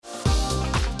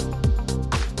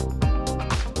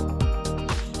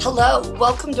Hello,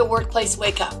 welcome to Workplace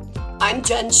Wake Up. I'm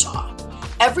Jen Shaw.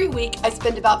 Every week, I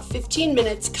spend about 15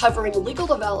 minutes covering legal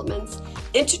developments,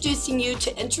 introducing you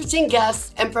to interesting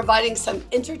guests, and providing some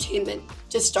entertainment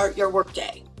to start your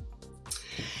workday.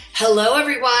 Hello,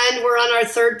 everyone. We're on our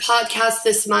third podcast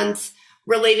this month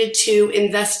related to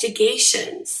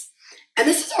investigations. And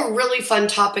this is a really fun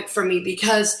topic for me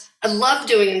because I love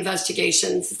doing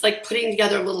investigations. It's like putting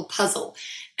together a little puzzle.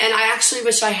 And I actually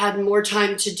wish I had more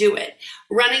time to do it.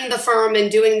 Running the firm and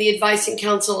doing the advice and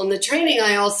counsel and the training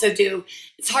I also do,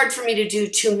 it's hard for me to do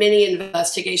too many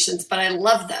investigations, but I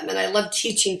love them and I love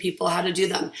teaching people how to do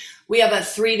them. We have a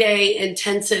 3-day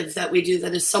intensive that we do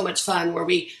that is so much fun where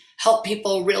we help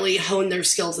people really hone their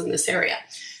skills in this area.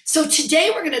 So today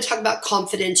we're going to talk about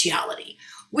confidentiality,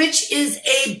 which is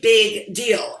a big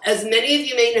deal. As many of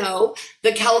you may know,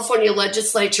 the California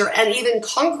legislature and even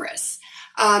Congress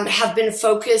have been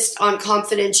focused on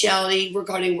confidentiality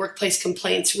regarding workplace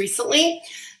complaints recently.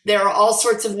 There are all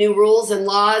sorts of new rules and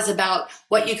laws about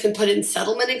what you can put in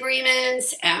settlement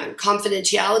agreements and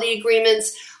confidentiality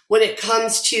agreements when it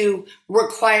comes to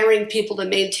requiring people to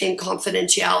maintain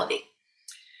confidentiality.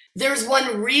 There's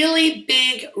one really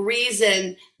big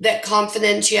reason that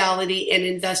confidentiality in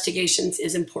investigations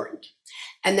is important,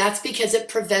 and that's because it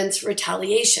prevents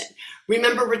retaliation.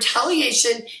 Remember,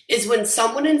 retaliation is when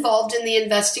someone involved in the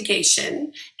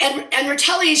investigation, and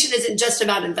retaliation isn't just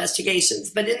about investigations,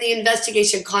 but in the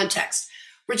investigation context,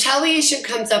 retaliation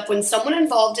comes up when someone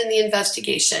involved in the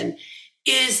investigation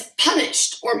is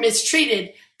punished or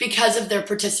mistreated because of their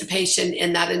participation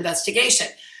in that investigation.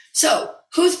 So,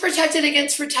 who's protected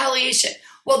against retaliation?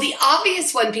 Well, the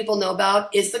obvious one people know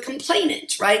about is the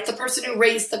complainant, right? The person who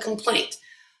raised the complaint.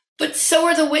 But so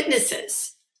are the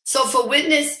witnesses. So if a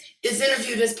witness is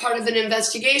interviewed as part of an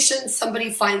investigation, somebody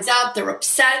finds out, they're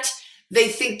upset, they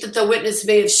think that the witness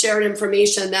may have shared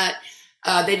information that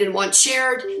they didn't want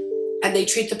shared, and they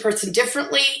treat the person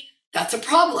differently, that's a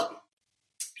problem.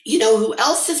 You know who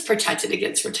else is protected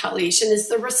against retaliation is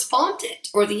the respondent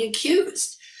or the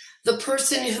accused, the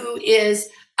person who is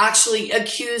actually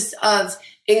accused of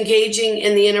engaging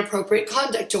in the inappropriate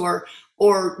conduct or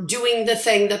doing the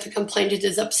thing that the complainant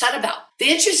is upset about. The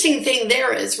interesting thing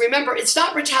there is, remember, it's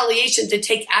not retaliation to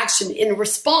take action in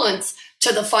response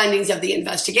to the findings of the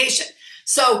investigation.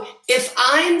 So if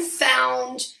I'm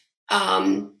found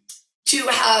to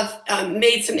have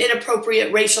made some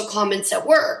inappropriate racial comments at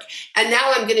work, and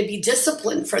now I'm going to be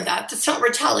disciplined for that, that's not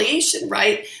retaliation,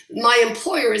 right? My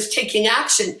employer is taking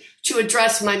action to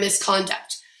address my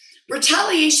misconduct.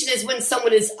 Retaliation is when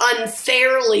someone is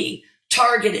unfairly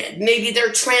targeted. Maybe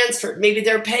they're transferred. Maybe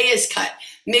their pay is cut.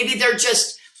 Maybe they're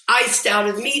just iced out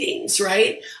of meetings,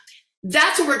 right?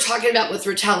 That's what we're talking about with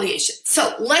retaliation.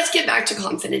 So let's get back to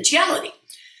confidentiality.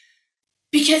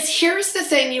 Because here's the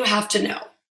thing you have to know.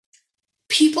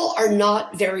 People are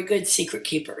not very good secret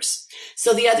keepers.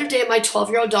 So the other day, my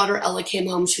 12-year-old daughter, Ella, came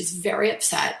home. She was very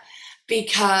upset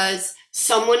because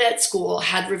someone at school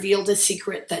had revealed a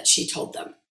secret that she told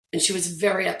them. And she was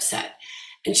very upset.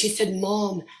 And she said,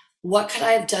 "Mom, what could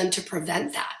I have done to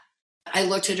prevent that?" I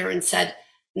looked at her and said,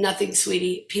 "Nothing,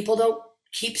 sweetie. People don't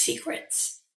keep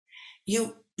secrets.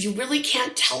 You really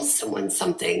can't tell someone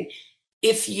something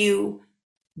if you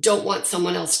don't want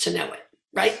someone else to know it,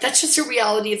 right? That's just a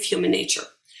reality of human nature."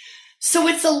 So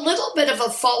it's a little bit of a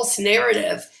false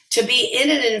narrative to be in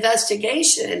an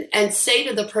investigation and say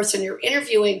to the person you're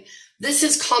interviewing, "This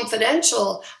is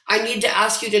confidential. I need to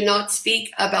ask you to not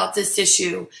speak about this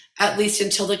issue, at least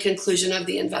until the conclusion of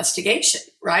the investigation,"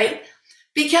 right?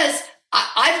 Because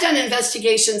I've done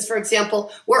investigations, for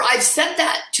example, where I've said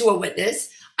that to a witness.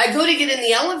 I go to get in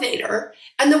the elevator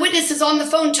and the witness is on the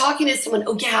phone talking to someone.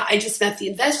 "Oh yeah, I just met the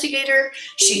investigator.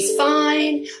 She's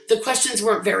fine. The questions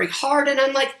weren't very hard." And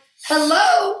I'm like,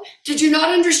 "Hello, did you not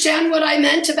understand what I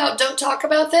meant about don't talk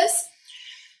about this?"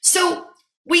 So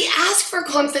we ask for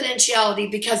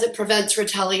confidentiality because it prevents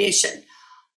retaliation,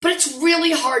 but it's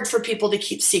really hard for people to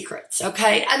keep secrets,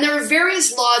 okay? And there are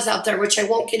various laws out there, which I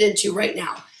won't get into right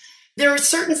now. There are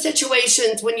certain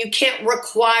situations when you can't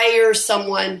require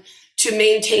someone to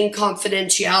maintain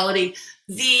confidentiality.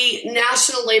 The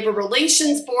National Labor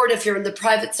Relations Board, if you're in the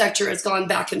private sector, has gone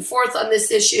back and forth on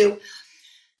this issue.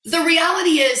 The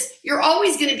reality is you're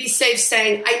always going to be safe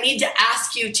saying, "I need to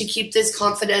ask you to keep this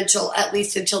confidential at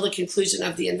least until the conclusion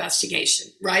of the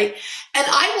investigation," right? And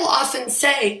I will often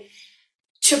say,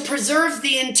 to preserve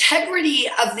the integrity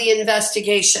of the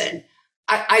investigation,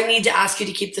 I need to ask you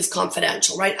to keep this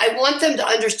confidential, right? I want them to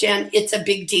understand it's a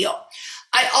big deal.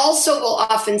 I also will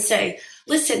often say,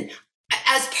 "Listen,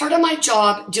 As part of my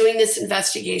job doing this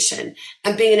investigation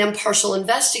and being an impartial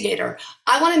investigator,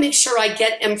 I want to make sure I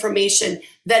get information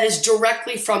that is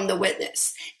directly from the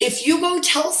witness. If you go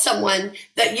tell someone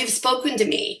that you've spoken to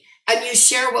me and you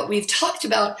share what we've talked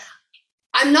about,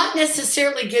 I'm not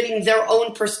necessarily getting their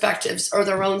own perspectives or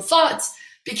their own thoughts,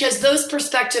 because those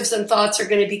perspectives and thoughts are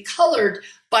going to be colored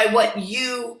by what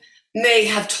you may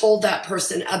have told that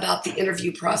person about the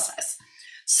interview process.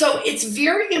 So it's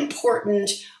very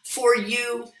important for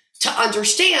you to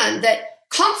understand that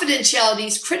confidentiality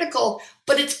is critical,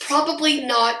 but it's probably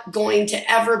not going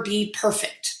to ever be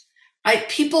perfect, right?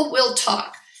 People will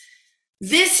talk.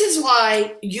 This is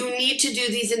why you need to do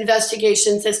these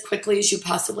investigations as quickly as you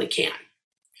possibly can.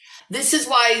 This is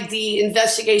why the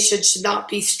investigation should not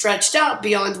be stretched out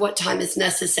beyond what time is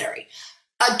necessary.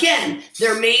 Again,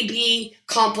 there may be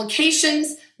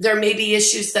complications, there may be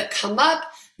issues that come up,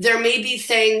 there may be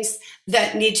things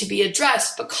that need to be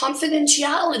addressed, but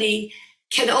confidentiality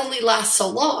can only last so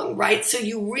long, right? So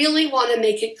you really want to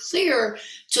make it clear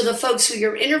to the folks who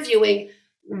you're interviewing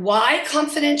why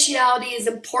confidentiality is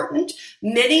important.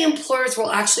 Many employers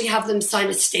will actually have them sign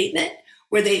a statement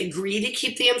where they agree to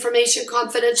keep the information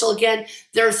confidential. Again,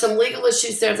 there are some legal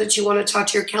issues there that you want to talk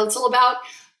to your counsel about,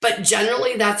 but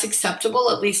generally that's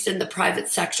acceptable, at least in the private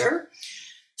sector.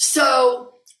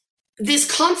 So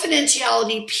this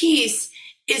confidentiality piece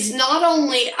is not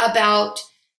only about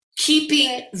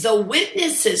keeping the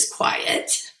witnesses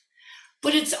quiet,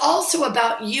 but it's also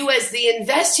about you as the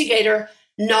investigator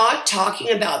not talking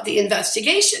about the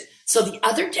investigation. So the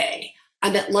other day,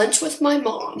 I'm at lunch with my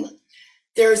mom.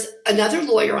 There's another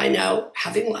lawyer I know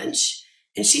having lunch,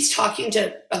 and she's talking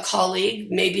to a colleague.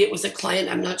 Maybe it was a client,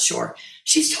 I'm not sure.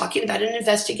 She's talking about an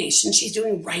investigation she's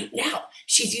doing right now.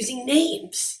 She's using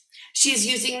names. She's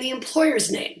using the employer's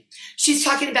name. She's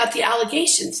talking about the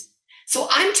allegations. So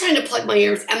I'm trying to plug my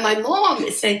ears, and my mom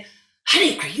is saying,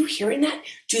 honey, are you hearing that?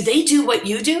 Do they do what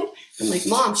you do? I'm like,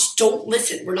 Mom, don't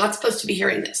listen. We're not supposed to be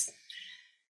hearing this.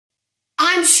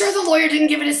 I'm sure the lawyer didn't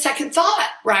give it a second thought,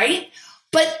 right?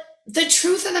 But the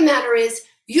truth of the matter is,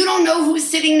 you don't know who's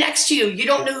sitting next to you. You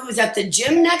don't know who's at the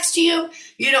gym next to you.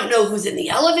 You don't know who's in the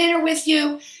elevator with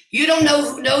you. You don't know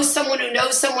who knows someone who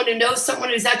knows someone who knows someone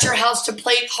who's at your house to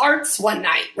play cards one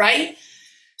night, right?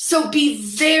 So be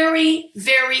very,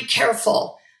 very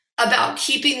careful about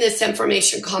keeping this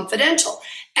information confidential.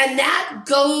 And that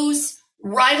goes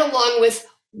right along with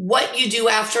what you do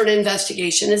after an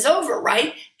investigation is over,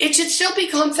 right? It should still be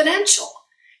confidential.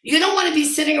 You don't want to be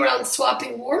sitting around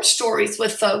swapping war stories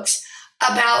with folks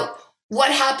about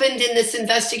what happened in this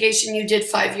investigation you did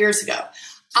 5 years ago.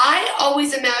 I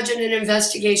always imagine an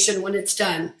investigation when it's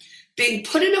done being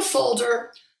put in a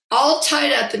folder, all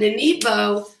tied up in a neat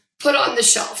bow, put on the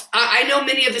shelf. I know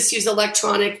many of us use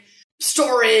electronic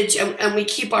storage and we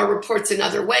keep our reports in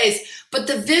other ways, but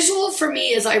the visual for me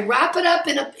is I wrap it up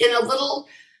in a little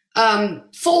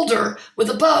folder with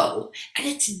a bow, and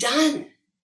it's done.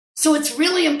 So it's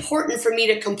really important for me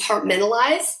to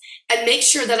compartmentalize and make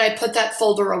sure that I put that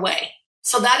folder away.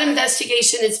 So that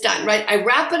investigation is done, right? I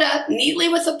wrap it up neatly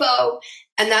with a bow,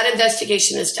 and that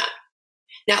investigation is done.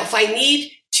 Now, if I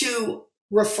need to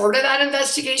refer to that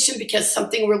investigation because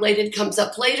something related comes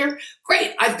up later,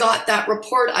 great. I've got that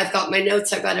report. I've got my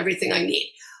notes. I've got everything I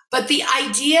need. But the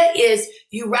idea is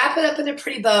you wrap it up in a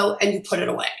pretty bow and you put it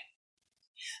away.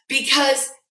 Because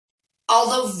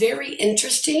although very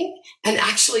interesting, and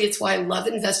actually it's why I love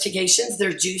investigations,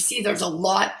 they're juicy. There's a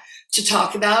lot to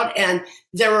talk about. And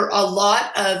there are a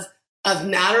lot of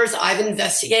matters I've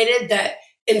investigated that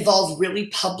involve really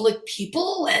public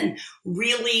people and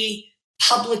really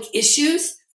public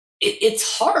issues.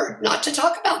 It's hard not to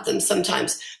talk about them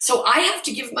sometimes. So I have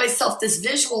to give myself this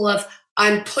visual of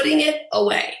I'm putting it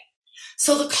away.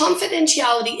 So the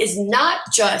confidentiality is not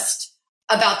just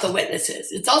about the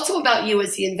witnesses. It's also about you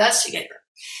as the investigator.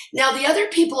 Now, the other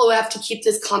people who have to keep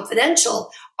this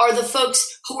confidential are the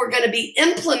folks who are going to be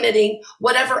implementing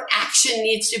whatever action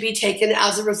needs to be taken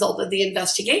as a result of the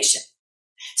investigation.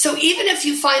 So even if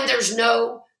you find there's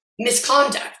no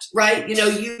misconduct, right?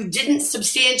 You didn't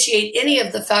substantiate any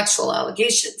of the factual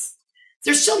allegations,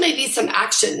 there still may be some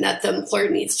action that the employer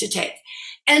needs to take.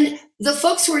 And the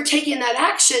folks who are taking that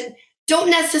action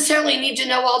don't necessarily need to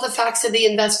know all the facts of the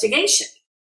investigation,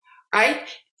 right?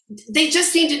 They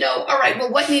just need to know, all right,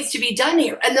 well, what needs to be done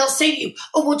here? And they'll say to you,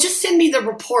 oh, well, just send me the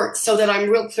report so that I'm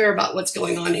real clear about what's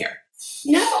going on here.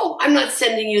 No, I'm not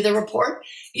sending you the report.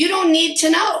 You don't need to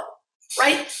know,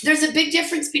 right? There's a big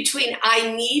difference between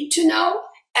I need to know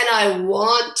and I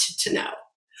want to know.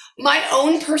 My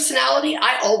own personality,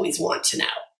 I always want to know.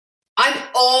 I'm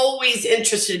always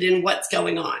interested in what's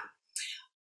going on.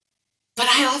 but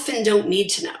I often don't need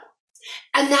to know.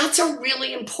 And that's a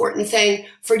really important thing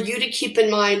for you to keep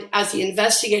in mind as the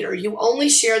investigator. You only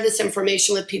share this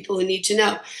information with people who need to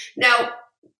know. Now,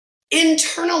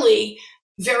 internally,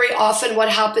 very often what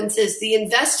happens is the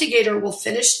investigator will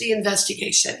finish the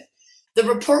investigation. The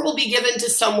report will be given to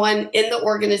someone in the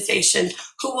organization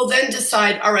who will then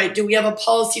decide, all right, do we have a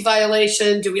policy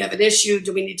violation? Do we have an issue?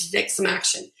 Do we need to take some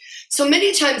action? So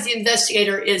many times the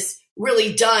investigator is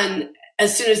really done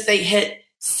as soon as they hit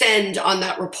send on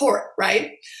that report,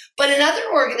 right? But in other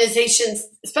organizations,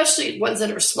 especially ones that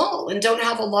are small and don't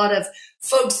have a lot of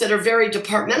folks that are very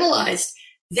departmentalized,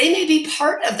 they may be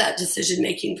part of that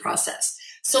decision-making process.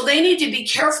 So they need to be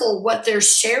careful what they're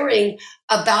sharing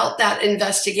about that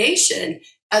investigation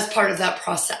as part of that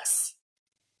process.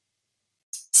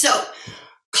 So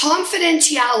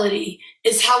confidentiality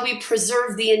is how we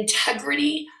preserve the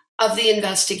integrity of the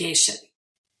investigation.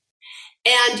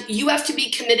 And you have to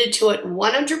be committed to it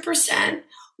 100%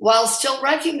 while still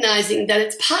recognizing that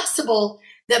it's possible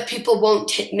that people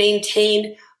won't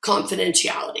maintain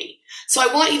confidentiality. So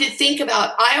I want you to think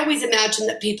about, I always imagine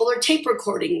that people are tape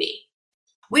recording me.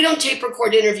 We don't tape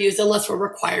record interviews unless we're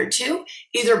required to,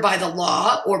 either by the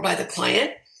law or by the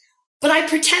client. But I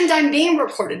pretend I'm being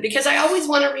recorded because I always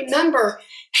want to remember,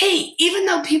 hey, even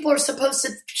though people are supposed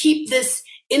to keep this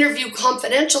interview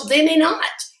confidential, they may not.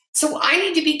 So I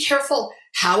need to be careful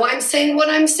how I'm saying what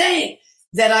I'm saying,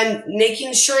 that I'm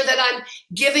making sure that I'm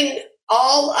giving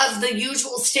all of the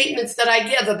usual statements that I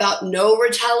give about no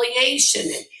retaliation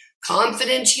and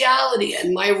confidentiality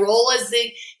and my role as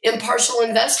the impartial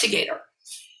investigator.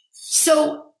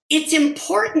 So it's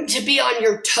important to be on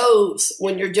your toes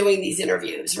when you're doing these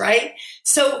interviews, right?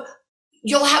 So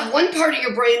you'll have one part of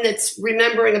your brain that's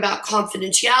remembering about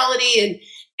confidentiality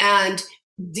and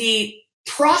the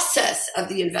process of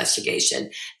the investigation,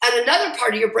 and another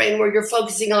part of your brain where you're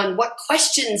focusing on what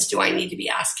questions do I need to be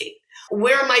asking?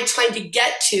 Where am I trying to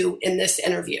get to in this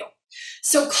interview?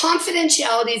 So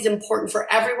confidentiality is important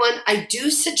for everyone. I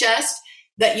do suggest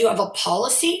that you have a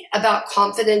policy about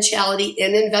confidentiality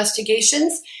in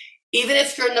investigations. Even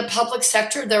if you're in the public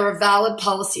sector, there are valid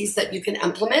policies that you can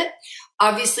implement.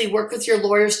 Obviously, work with your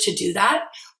lawyers to do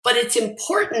that. But it's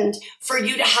important for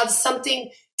you to have something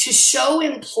to show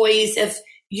employees if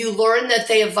you learn that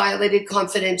they have violated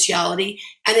confidentiality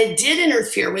and it did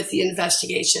interfere with the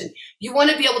investigation. You want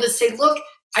to be able to say, look,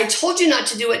 I told you not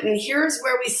to do it, and here's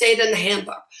where we say it in the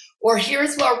handbook, or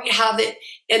here's where we have it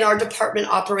in our department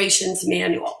operations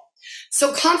manual.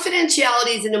 So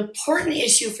confidentiality is an important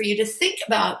issue for you to think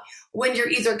about when you're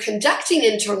either conducting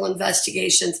internal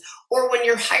investigations or when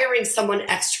you're hiring someone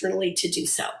externally to do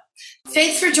so.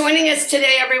 Thanks for joining us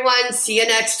today, everyone. See you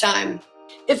next time.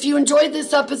 If you enjoyed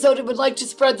this episode and would like to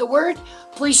spread the word,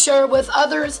 please share it with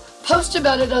others, post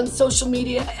about it on social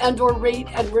media, and/or rate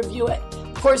and review it.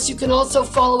 Of course, you can also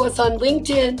follow us on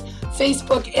LinkedIn,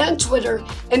 Facebook, and Twitter,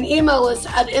 and email us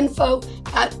at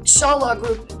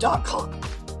info@shawlawgroup.com.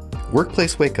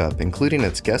 Workplace Wake Up, including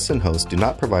its guests and hosts, do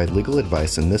not provide legal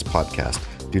advice in this podcast.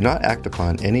 Do not act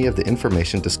upon any of the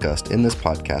information discussed in this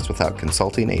podcast without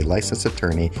consulting a licensed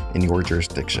attorney in your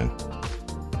jurisdiction.